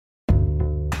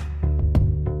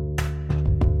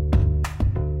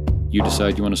you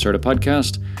decide you want to start a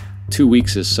podcast. 2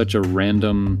 weeks is such a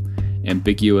random,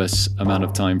 ambiguous amount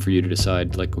of time for you to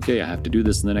decide, like, okay, I have to do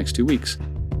this in the next 2 weeks.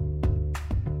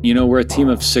 You know, we're a team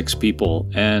of 6 people,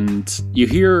 and you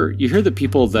hear the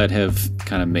people that have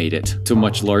kind of made it to a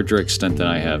much larger extent than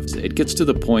I have. It gets to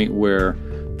the point where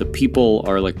the people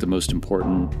are like the most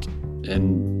important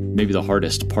and maybe the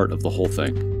hardest part of the whole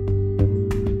thing.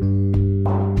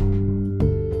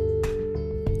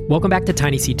 Welcome back to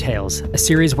TinySeed Tales, a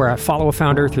series where I follow a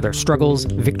founder through their struggles,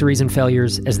 victories, and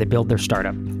failures as they build their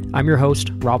startup. I'm your host,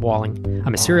 Rob Walling.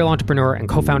 I'm a serial entrepreneur and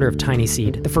co-founder of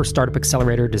TinySeed, the first startup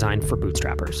accelerator designed for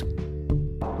bootstrappers.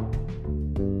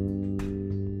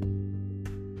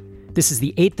 This is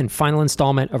the 8th and final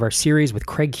installment of our series with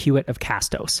Craig Hewitt of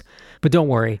Castos. But don't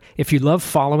worry, if you love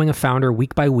following a founder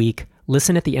week by week,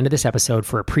 listen at the end of this episode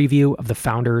for a preview of the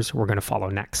founders we're going to follow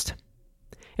next.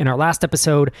 In our last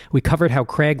episode, we covered how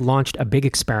Craig launched a big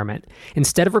experiment.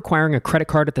 Instead of requiring a credit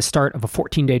card at the start of a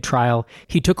 14-day trial,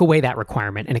 he took away that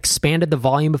requirement and expanded the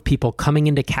volume of people coming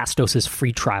into Castos'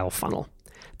 free trial funnel.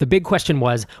 The big question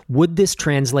was, would this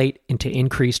translate into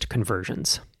increased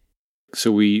conversions?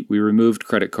 So we removed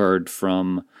credit card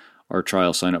from our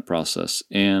trial sign-up process,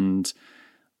 and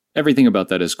everything about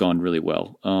that has gone really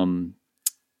well.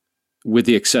 With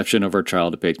the exception of our trial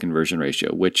to paid conversion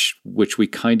ratio, which we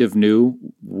kind of knew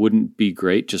wouldn't be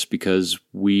great just because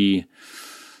we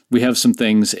have some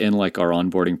things in like our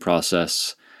onboarding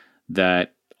process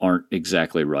that aren't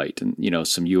exactly right. And, you know,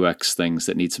 some UX things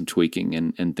that need some tweaking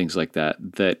and things like that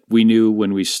we knew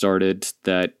when we started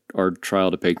that our trial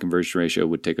to paid conversion ratio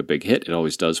would take a big hit. It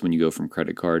always does when you go from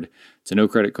credit card to no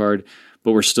credit card,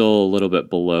 but we're still a little bit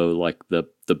below like the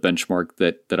benchmark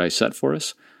that I set for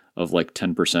us. Of like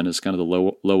 10% is kind of the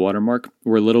low water mark.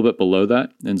 We're a little bit below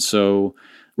that. And so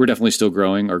we're definitely still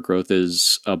growing. Our growth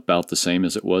is about the same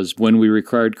as it was when we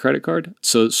required credit card.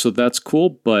 So that's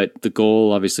cool. But the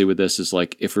goal obviously with this is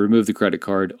like, if we remove the credit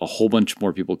card, a whole bunch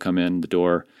more people come in the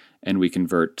door and we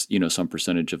convert, you know, some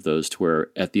percentage of those to where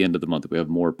at the end of the month, we have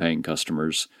more paying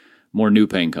customers, more new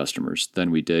paying customers than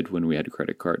we did when we had a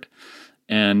credit card.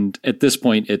 And at this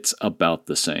point, it's about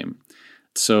the same.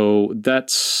 So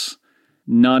that's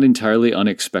not entirely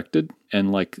unexpected.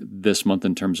 And like this month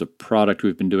in terms of product,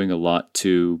 we've been doing a lot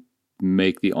to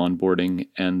make the onboarding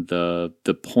and the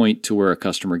point to where a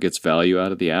customer gets value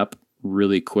out of the app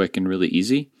really quick and really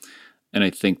easy. And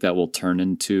I think that will turn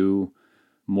into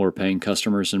more paying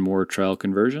customers and more trial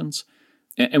conversions.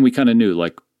 And we kind of knew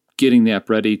like getting the app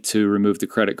ready to remove the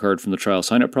credit card from the trial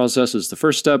sign-up process is the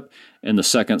first step. And the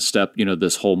second step, you know,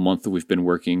 this whole month we've been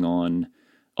working on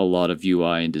a lot of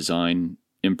UI and design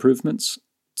improvements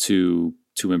to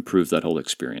improve that whole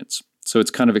experience. So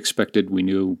it's kind of expected. We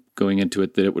knew going into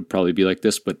it that it would probably be like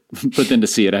this, but then to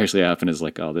see it actually happen is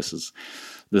like, oh, this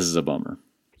is a bummer.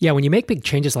 Yeah, when you make big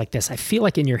changes like this, I feel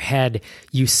like in your head,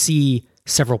 you see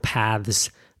several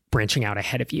paths branching out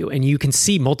ahead of you, and you can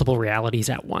see multiple realities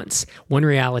at once. One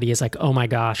reality is like, oh my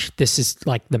gosh, this is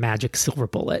like the magic silver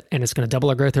bullet, and it's going to double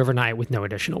our growth overnight with no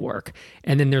additional work.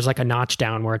 And then there's like a notch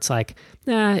down where it's like,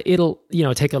 it'll, you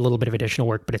know, take a little bit of additional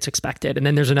work, but it's expected. And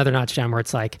then there's another notch down where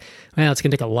it's like, well, it's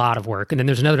going to take a lot of work. And then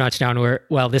there's another notch down where,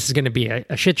 well, this is going to be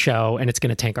a shit show, and it's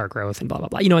going to tank our growth and blah, blah,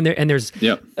 blah. You know, and there's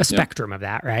a spectrum of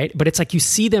that, right? But it's like you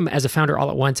see them as a founder all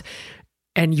at once,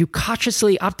 and you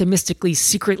cautiously, optimistically,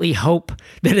 secretly hope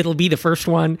that it'll be the first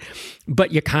one,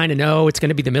 but you kind of know it's going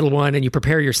to be the middle one, and you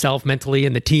prepare yourself mentally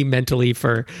and the team mentally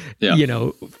for, you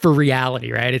know, for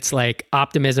reality, right? It's like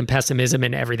optimism, pessimism,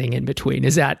 and everything in between.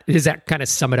 Does that kind of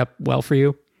sum it up well for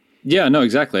you? Yeah, no,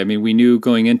 exactly. I mean, we knew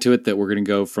going into it that we're going to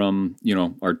go from, you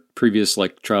know, our previous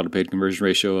like trial to paid conversion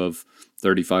ratio of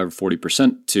 35 or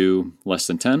 40% to less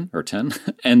than 10 or 10.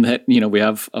 And that, you know, we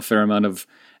have a fair amount of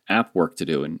app work to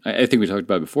do. And I think we talked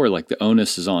about it before, like the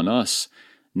onus is on us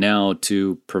now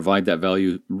to provide that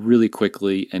value really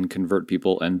quickly and convert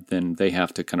people. And then they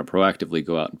have to kind of proactively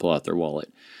go out and pull out their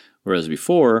wallet. Whereas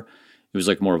before, it was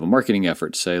like more of a marketing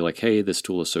effort to say like, hey, this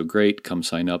tool is so great. Come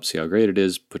sign up, see how great it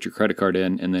is, put your credit card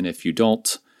in. And then if you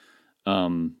don't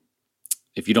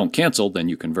cancel, then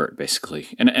you convert basically.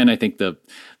 And I think the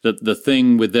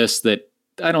thing with this that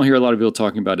I don't hear a lot of people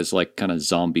talking about is like kind of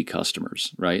zombie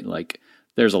customers, right? Like,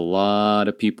 there's a lot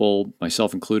of people,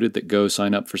 myself included, that go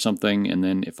sign up for something, and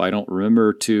then if I don't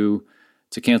remember to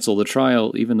cancel the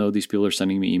trial, even though these people are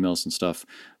sending me emails and stuff,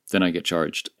 then I get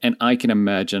charged. And I can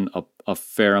imagine a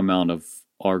fair amount of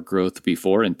our growth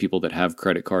before, and people that have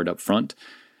credit card up front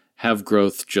have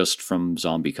growth just from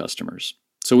zombie customers.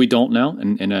 So we don't now,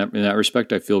 and in that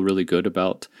respect, I feel really good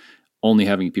about only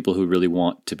having people who really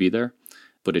want to be there,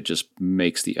 but it just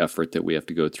makes the effort that we have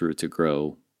to go through to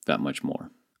grow that much more.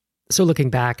 So looking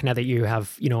back, now that you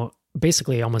have,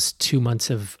 basically almost 2 months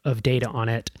of data on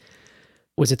it,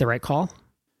 was it the right call?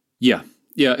 Yeah.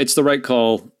 Yeah, it's the right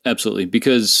call. Absolutely.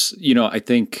 Because, I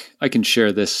think I can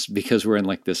share this because we're in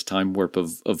like this time warp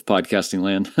of podcasting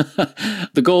land.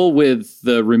 The goal with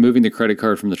the removing the credit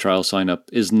card from the trial sign up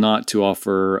is not to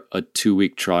offer a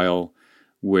 2-week trial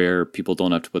where people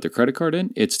don't have to put their credit card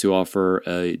in. It's to offer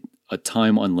a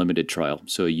time unlimited trial.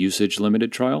 So a usage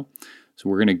limited trial. So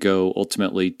we're going to go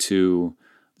ultimately to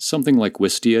something like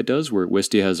Wistia does, where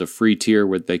Wistia has a free tier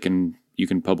where you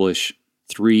can publish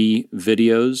 3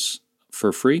 videos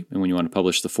for free. And when you want to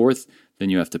publish the 4th, then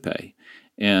you have to pay.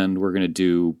 And we're going to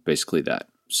do basically that.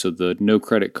 So the no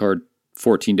credit card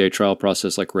 14-day trial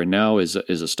process like right now is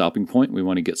a stopping point. We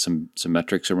want to get some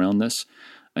metrics around this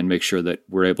and make sure that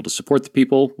we're able to support the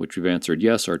people, which we've answered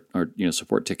yes. Our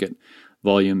support ticket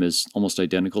volume is almost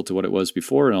identical to what it was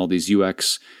before, and all these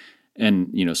UX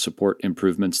and support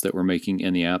improvements that we're making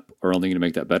in the app are only going to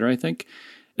make that better, I think.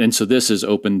 And so this has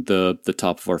opened the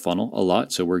top of our funnel a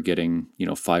lot. So we're getting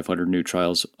 500 new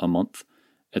trials a month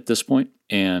at this point.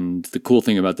 And the cool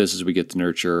thing about this is we get to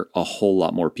nurture a whole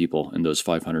lot more people in those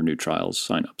 500 new trials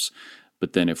signups.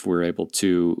 But then if we're able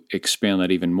to expand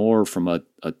that even more from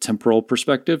a temporal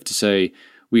perspective to say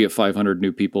we get 500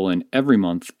 new people in every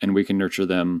month and we can nurture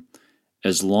them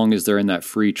as long as they're in that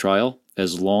free trial,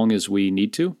 as long as we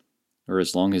need to, or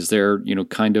as long as they're,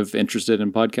 kind of interested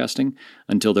in podcasting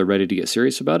until they're ready to get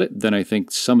serious about it, then I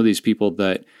think some of these people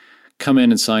that come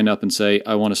in and sign up and say,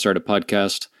 I want to start a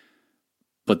podcast,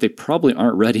 but they probably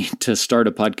aren't ready to start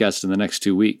a podcast in the next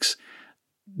 2 weeks,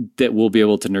 that we'll be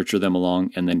able to nurture them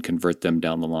along and then convert them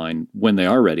down the line when they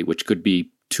are ready, which could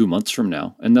be 2 months from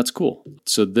now. And that's cool.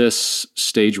 So this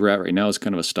stage we're at right now is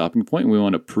kind of a stopping point. We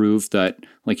want to prove that,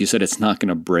 like you said, it's not going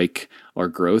to break our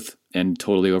growth and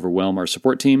totally overwhelm our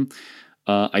support team.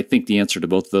 I think the answer to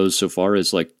both of those so far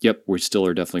is like, yep, we still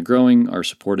are definitely growing. Our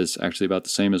support is actually about the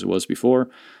same as it was before.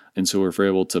 And so if we're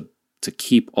able to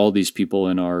keep all these people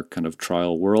in our kind of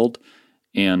trial world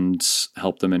and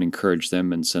help them and encourage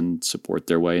them and send support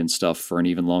their way and stuff for an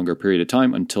even longer period of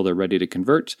time until they're ready to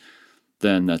convert,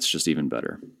 then that's just even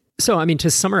better. So,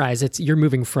 to summarize, you're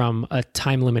moving from a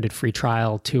time-limited free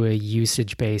trial to a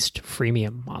usage-based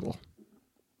freemium model.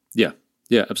 Yeah.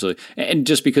 Yeah, absolutely. And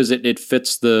just because it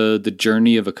fits the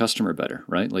journey of a customer better,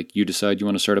 right? Like you decide you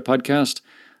want to start a podcast,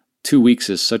 2 weeks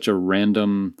is such a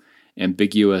random,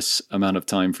 ambiguous amount of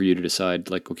time for you to decide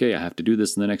like, okay, I have to do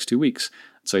this in the next 2 weeks.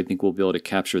 So I think we'll be able to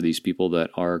capture these people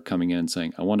that are coming in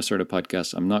saying, I want to start a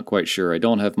podcast. I'm not quite sure. I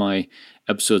don't have my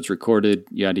episodes recorded,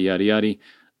 yada, yada, yada.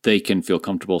 They can feel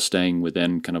comfortable staying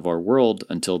within kind of our world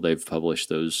until they've published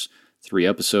those 3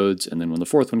 episodes. And then when the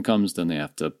 4th one comes, then they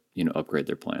have to, upgrade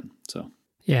their plan. So.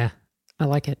 Yeah, I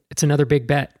like it. It's another big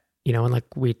bet, and like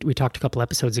we talked a couple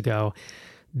episodes ago,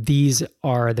 these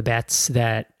are the bets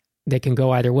that they can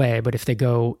go either way, but if they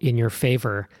go in your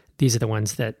favor, these are the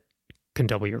ones that can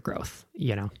double your growth.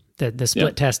 The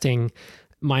split testing,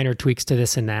 minor tweaks to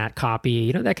this and that,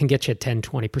 copy, that can get you 10,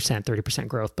 20%, 30%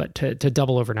 growth, but to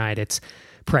double overnight, it's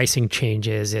pricing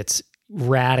changes, it's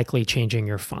radically changing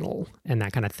your funnel and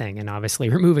that kind of thing. And obviously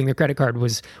removing the credit card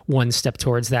was one step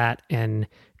towards that, and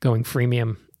going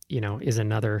freemium, is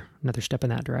another step in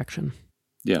that direction.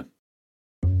 Yeah.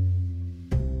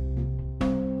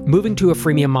 Moving to a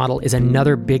freemium model is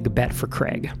another big bet for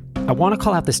Craig. I want to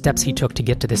call out the steps he took to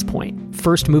get to this point.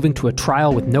 First, moving to a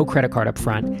trial with no credit card up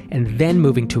front, and then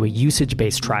moving to a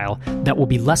usage-based trial that will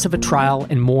be less of a trial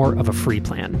and more of a free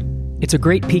plan. It's a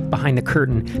great peek behind the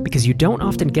curtain because you don't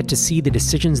often get to see the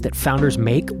decisions that founders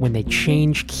make when they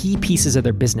change key pieces of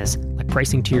their business, like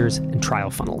pricing tiers and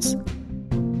trial funnels.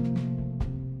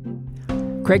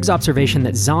 Craig's observation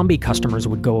that zombie customers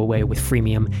would go away with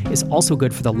freemium is also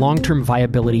good for the long-term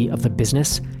viability of the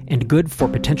business and good for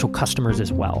potential customers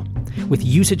as well. With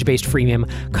usage-based freemium,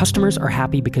 customers are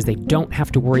happy because they don't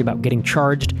have to worry about getting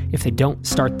charged if they don't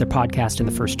start the podcast in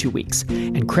the first 2 weeks.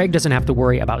 And Craig doesn't have to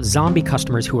worry about zombie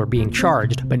customers who are being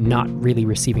charged but not really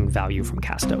receiving value from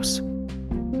Castos.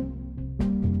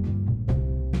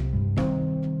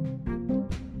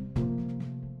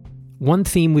 One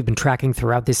theme we've been tracking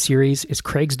throughout this series is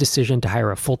Craig's decision to hire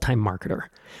a full-time marketer.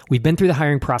 We've been through the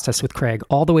hiring process with Craig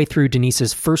all the way through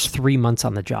Denise's first 3 months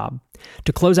on the job.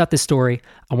 To close out this story,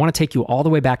 I want to take you all the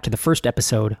way back to the first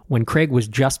episode when Craig was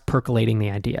just percolating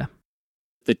the idea.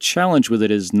 The challenge with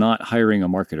it is not hiring a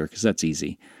marketer, because that's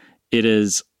easy.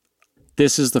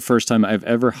 This is the first time I've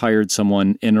ever hired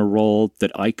someone in a role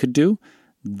that I could do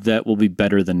that will be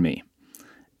better than me.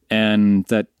 And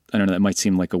that I don't know, that might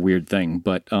seem like a weird thing,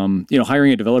 but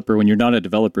hiring a developer when you're not a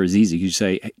developer is easy. You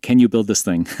say, can you build this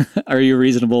thing? Are you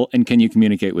reasonable? And can you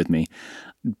communicate with me?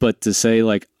 But to say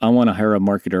like, I want to hire a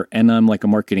marketer and I'm like a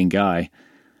marketing guy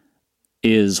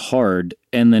is hard.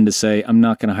 And then to say, I'm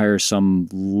not going to hire some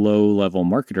low level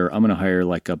marketer. I'm going to hire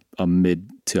like a mid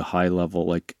to high level,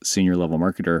 like senior level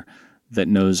marketer that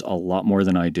knows a lot more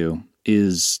than I do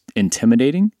is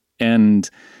intimidating. And,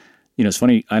 it's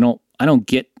funny. I don't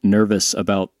get nervous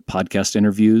about podcast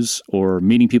interviews or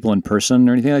meeting people in person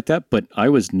or anything like that. But I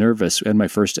was nervous. I had my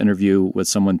first interview with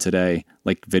someone today,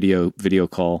 like video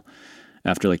call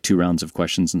after like 2 rounds of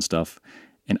questions and stuff.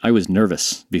 And I was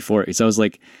nervous before. So I was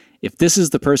like, if this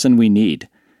is the person we need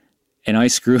and I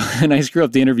screw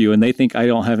up the interview and they think I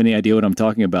don't have any idea what I'm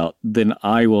talking about, then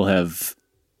I will have,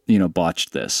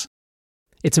 botched this.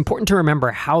 It's important to remember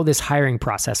how this hiring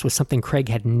process was something Craig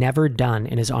had never done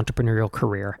in his entrepreneurial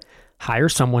career. Hire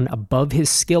someone above his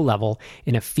skill level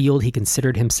in a field he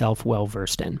considered himself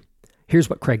well-versed in. Here's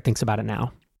what Craig thinks about it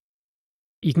now.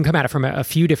 You can come at it from a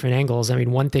few different angles. I mean,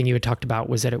 one thing you had talked about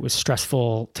was that it was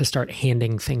stressful to start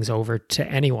handing things over to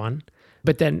anyone.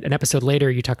 But then an episode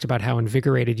later, you talked about how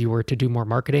invigorated you were to do more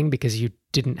marketing because you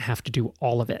didn't have to do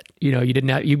all of it. You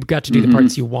got to do the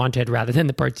parts you wanted rather than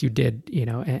the parts you did,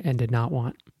 and did not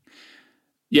want.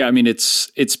 Yeah, I mean,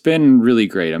 it's been really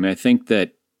great. I mean, I think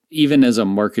that even as a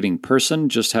marketing person,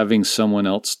 just having someone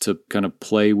else to kind of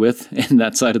play with in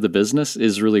that side of the business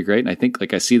is really great. And I think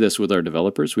like I see this with our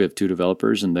developers. We have 2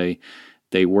 developers and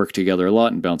they work together a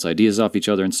lot and bounce ideas off each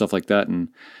other and stuff like that. And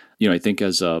I think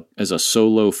as a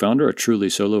solo founder, a truly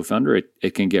solo founder,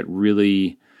 it can get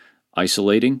really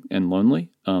isolating and lonely,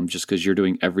 just because you're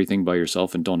doing everything by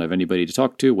yourself and don't have anybody to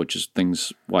talk to, which is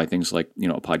why things like,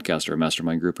 a podcast or a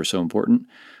mastermind group are so important.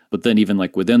 But then even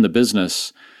like within the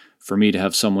business, for me to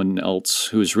have someone else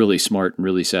who's really smart and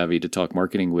really savvy to talk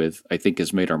marketing with, I think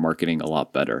has made our marketing a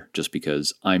lot better just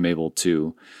because I'm able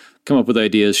to come up with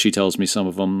ideas. She tells me some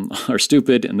of them are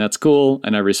stupid and that's cool.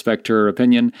 And I respect her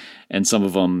opinion. And some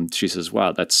of them, she says,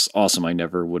 wow, that's awesome. I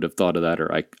never would have thought of that,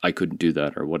 or I couldn't do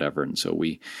that or whatever. And so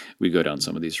we go down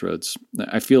some of these roads.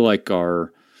 I feel like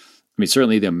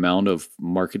certainly the amount of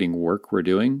marketing work we're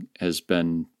doing has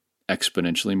been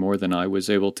exponentially more than I was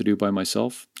able to do by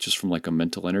myself, just from like a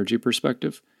mental energy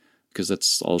perspective, because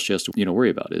that's all she has to, worry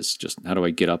about is just how do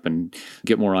I get up and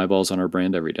get more eyeballs on our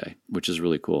brand every day, which is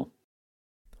really cool.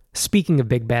 Speaking of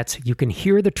big bets, you can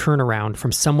hear the turnaround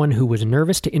from someone who was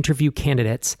nervous to interview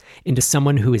candidates into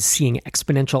someone who is seeing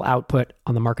exponential output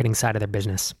on the marketing side of their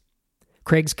business.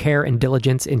 Craig's care and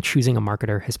diligence in choosing a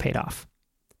marketer has paid off.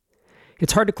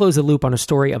 It's hard to close the loop on a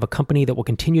story of a company that will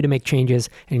continue to make changes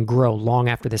and grow long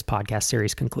after this podcast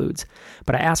series concludes.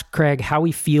 But I asked Craig how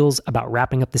he feels about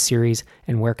wrapping up the series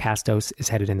and where Castos is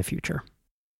headed in the future.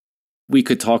 We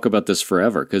could talk about this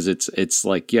forever because it's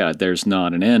like, yeah, there's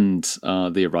not an end,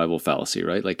 the arrival fallacy,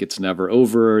 right? Like it's never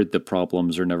over. The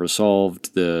problems are never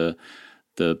solved. The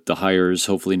hires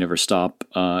hopefully never stop,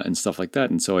 and stuff like that.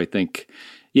 And so I think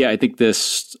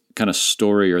this kind of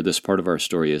story, or this part of our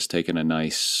story, has taken a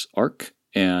nice arc,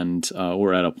 and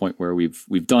we're at a point where we've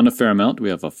done a fair amount. We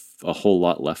have a whole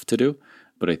lot left to do,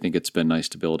 but I think it's been nice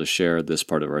to be able to share this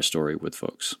part of our story with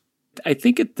folks. I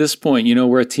think at this point,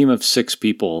 we're a team of 6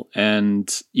 people,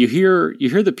 and you hear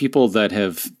the people that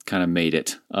have kind of made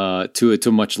it to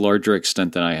a much larger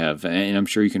extent than I have, and I'm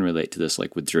sure you can relate to this.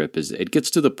 Like with Drip, is it gets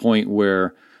to the point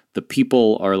where the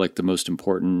people are like the most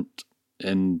important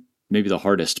and maybe the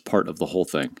hardest part of the whole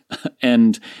thing,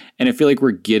 and I feel like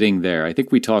we're getting there. I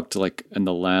think we talked like in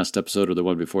the last episode or the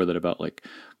one before that about like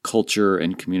culture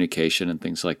and communication and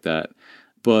things like that,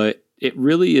 but it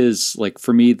really is like,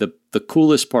 for me, the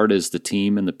coolest part is the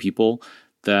team and the people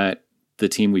that the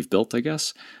team we've built, I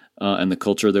guess, and the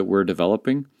culture that we're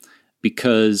developing,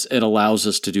 because it allows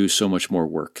us to do so much more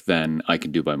work than I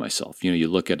can do by myself. You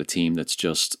look at a team that's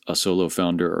just a solo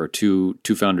founder or two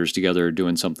founders together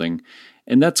doing something,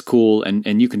 and that's cool.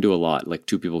 And you can do a lot, like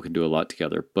 2 people can do a lot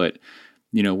together. But,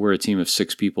 we're a team of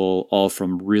 6 people, all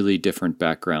from really different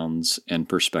backgrounds and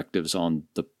perspectives on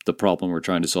the problem we're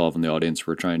trying to solve and the audience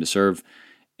we're trying to serve.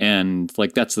 And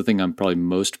like, that's the thing I'm probably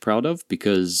most proud of,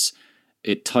 because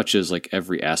it touches like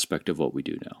every aspect of what we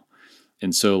do now.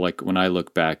 And so like when I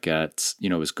look back at,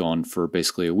 it was gone for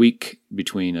basically a week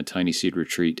between a TinySeed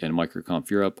retreat and MicroConf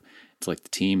Europe. It's like the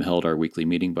team held our weekly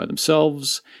meeting by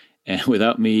themselves and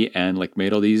without me, and like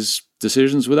made all these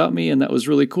decisions without me. And that was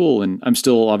really cool. And I'm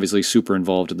still obviously super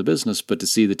involved in the business, but to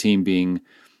see the team being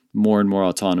more and more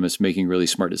autonomous, making really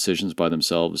smart decisions by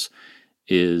themselves,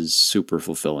 is super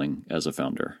fulfilling as a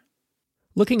founder.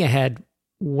 Looking ahead,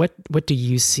 what do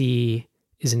you see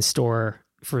is in store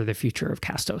for the future of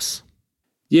Castos?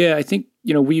 Yeah, I think,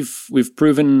 we've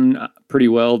proven pretty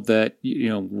well that,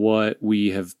 what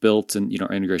we have built and,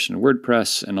 our integration in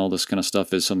WordPress and all this kind of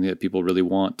stuff is something that people really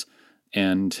want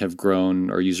and have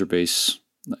grown our user base.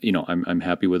 I'm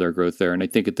happy with our growth there. And I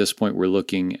think at this point, we're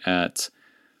looking at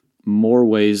more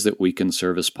ways that we can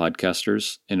service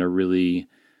podcasters in a really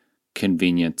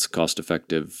convenient,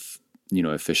 cost-effective,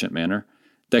 efficient manner.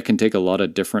 That can take a lot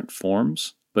of different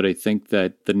forms, but I think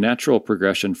that the natural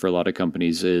progression for a lot of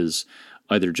companies is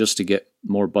either just to get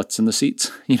more butts in the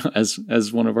seats,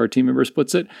 as one of our team members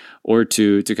puts it, or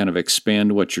to kind of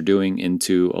expand what you're doing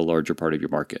into a larger part of your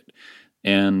market.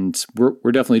 And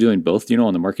we're definitely doing both.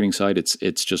 On the marketing side,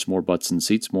 it's just more butts in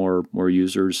seats, more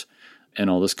users, and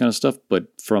all this kind of stuff. But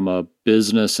from a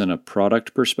business and a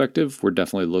product perspective, we're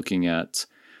definitely looking at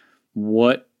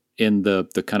what in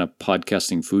the kind of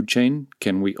podcasting food chain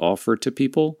can we offer to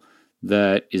people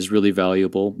that is really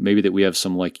valuable, maybe that we have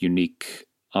some like unique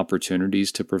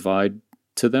opportunities to provide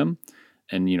to them,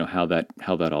 and how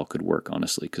that all could work,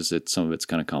 honestly, because some of it's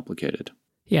kind of complicated.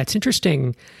 Yeah, it's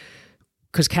interesting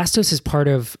because Castos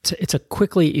is it's a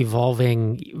quickly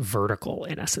evolving vertical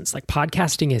in essence. Like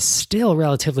podcasting is still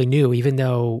relatively new, even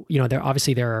though, there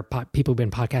are people who've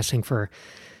been podcasting for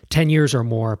 10 years or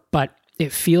more, but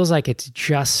it feels like it's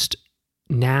just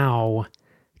now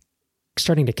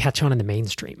starting to catch on in the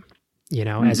mainstream,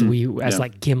 as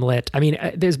like Gimlet. I mean,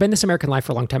 there's been This American Life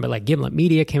for a long time, but like Gimlet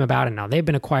Media came about and now they've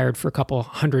been acquired for a couple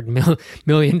 $100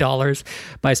 million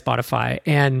by Spotify.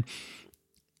 And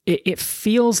it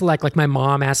feels like my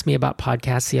mom asked me about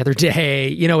podcasts the other day.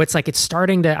 It's like it's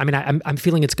starting to. I mean, I'm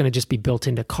feeling it's going to just be built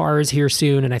into cars here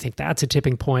soon, and I think that's a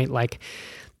tipping point. Like,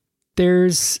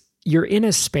 you're in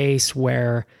a space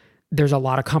where there's a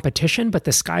lot of competition, but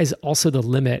the sky's also the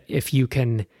limit if you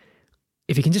can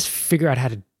just figure out how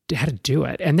to do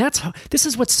it. And this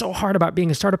is what's so hard about being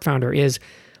a startup founder is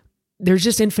there's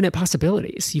just infinite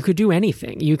possibilities. You could do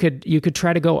anything. You could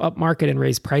try to go up market and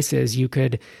raise prices. You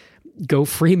could go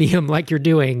freemium like you're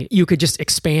doing. You could just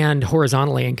expand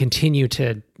horizontally and continue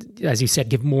to, as you said,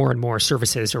 give more and more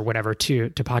services or whatever to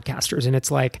podcasters. And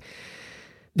it's like,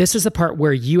 this is the part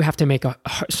where you have to make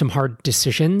some hard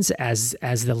decisions as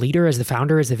the leader, as the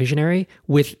founder, as the visionary,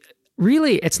 with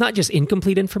really, it's not just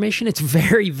incomplete information. It's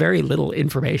very, very little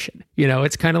information.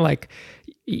 It's kind of like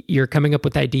you're coming up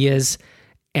with ideas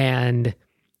and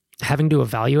having to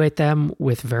evaluate them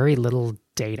with very little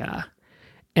data.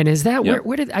 And is that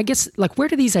where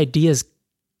do these ideas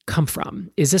come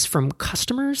from? Is this from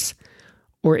customers,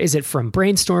 or is it from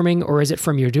brainstorming, or is it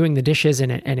from you're doing the dishes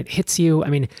and it hits you? I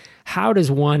mean, how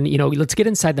does one, let's get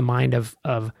inside the mind of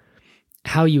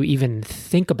how you even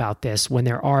think about this when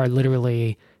there are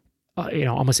literally,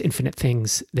 almost infinite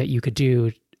things that you could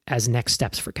do as next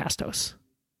steps for Castos.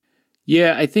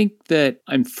 Yeah, I think that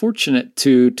I'm fortunate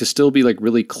to still be like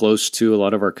really close to a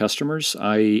lot of our customers.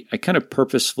 I kind of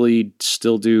purposefully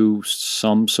still do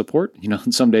some support.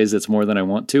 Some days it's more than I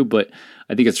want to, but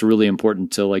I think it's really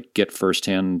important to like get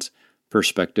firsthand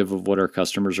perspective of what our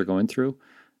customers are going through.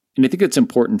 And I think it's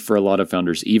important for a lot of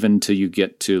founders, even till you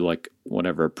get to like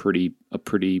whatever a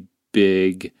pretty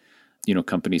big,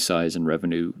 company size and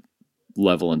revenue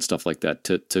level and stuff like that,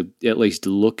 to at least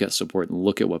look at support and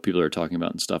look at what people are talking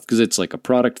about and stuff, because it's like a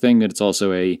product thing, but it's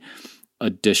also a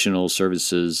additional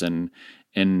services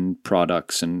and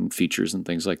products and features and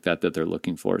things like that they're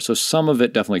looking for. So some of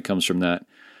it definitely comes from that.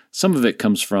 Some of it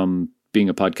comes from being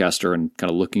a podcaster and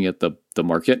kind of looking at the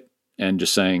market and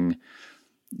just saying,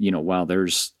 wow,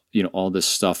 there's all this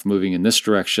stuff moving in this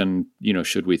direction,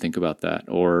 should we think about that?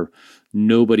 Or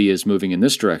nobody is moving in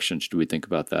this direction, should we think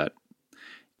about that?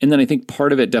 And then I think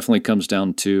part of it definitely comes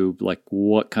down to like,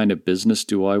 what kind of business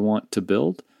do I want to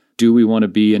build? Do we want to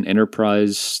be an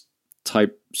enterprise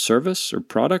type service or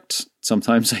product?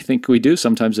 Sometimes I think we do.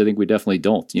 Sometimes I think we definitely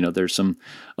don't. There's some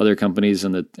other companies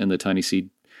in the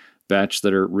TinySeed batch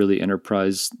that are really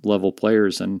enterprise level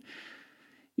players. And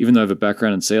even though I have a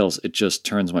background in sales, it just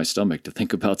turns my stomach to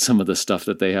think about some of the stuff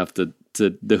that they have to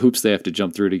the hoops they have to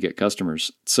jump through to get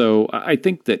customers. So I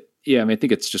think that, I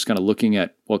think it's just kind of looking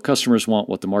at what customers want,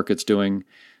 what the market's doing,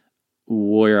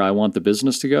 where I want the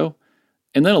business to go,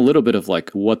 and then a little bit of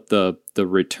like what the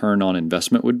return on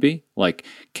investment would be. Like,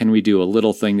 can we do a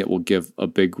little thing that will give a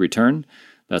big return?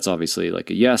 That's obviously like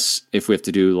a yes. If we have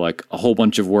to do like a whole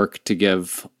bunch of work to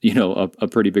give, a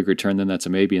pretty big return, then that's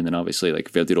a maybe. And then obviously like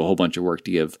if we have to do a whole bunch of work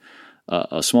to give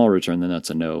a small return, then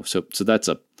that's a no. So that's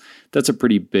a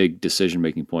pretty big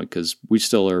decision-making point, because we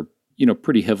still are,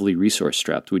 pretty heavily resource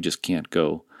strapped. We just can't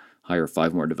go hire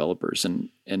 5 more developers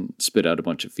and spit out a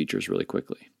bunch of features really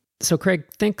quickly. So Craig,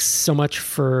 thanks so much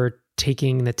for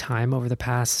taking the time over the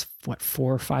past,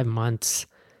 4 or 5 months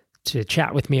to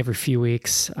chat with me every few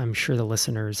weeks. I'm sure the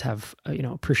listeners have,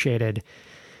 appreciated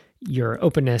your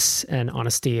openness and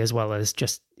honesty, as well as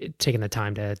just taking the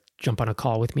time to jump on a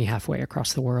call with me halfway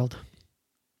across the world.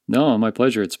 No, my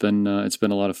pleasure. It's been a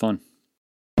lot of fun.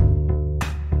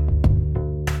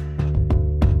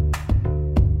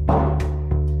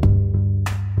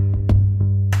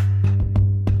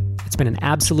 It's been an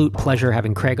absolute pleasure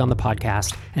having Craig on the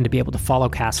podcast and to be able to follow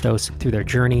Castos through their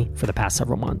journey for the past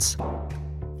several months.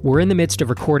 We're in the midst of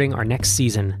recording our next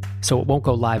season, so it won't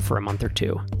go live for a month or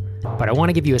two. But I want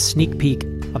to give you a sneak peek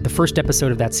of the first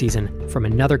episode of that season from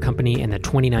another company in the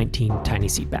 2019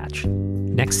 TinySeed batch.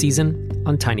 Next season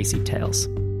on TinySeed Tales.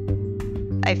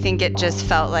 I think it just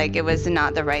felt like it was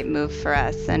not the right move for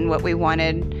us and what we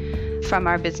wanted from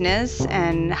our business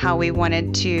and how we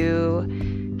wanted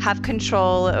to have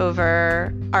control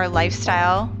over our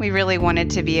lifestyle. We really wanted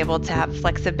to be able to have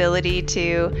flexibility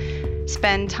to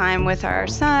spend time with our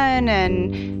son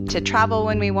and to travel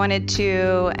when we wanted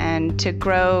to and to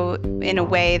grow in a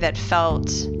way that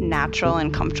felt natural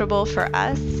and comfortable for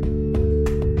us.